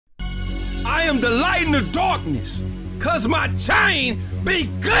I am the light in the darkness, cause my chain be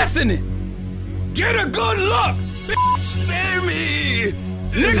glistening. Get a good look, bitch. Spare me.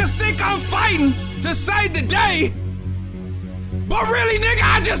 Niggas think I'm fighting to save the day, but really, nigga,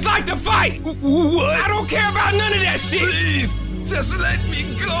 I just like to fight. What? I don't care about none of that shit. Please, just let me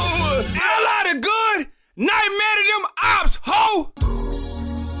go. Hell out of good. Nightmare to them ops, ho.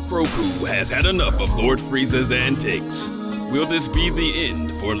 Roku has had enough of Lord Frieza's antics. Will this be the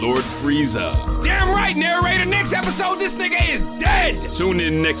end for Lord Frieza? Damn right, narrator. Next episode, this nigga is dead. Tune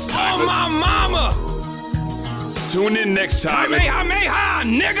in next time. Oh, my mama. Tune in next time. Kamehameha,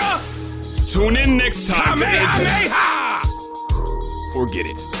 nigga. Tune in next time. Kamehameha. Forget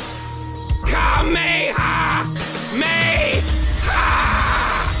it. Kamehameha.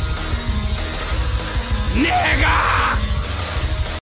 Nigga.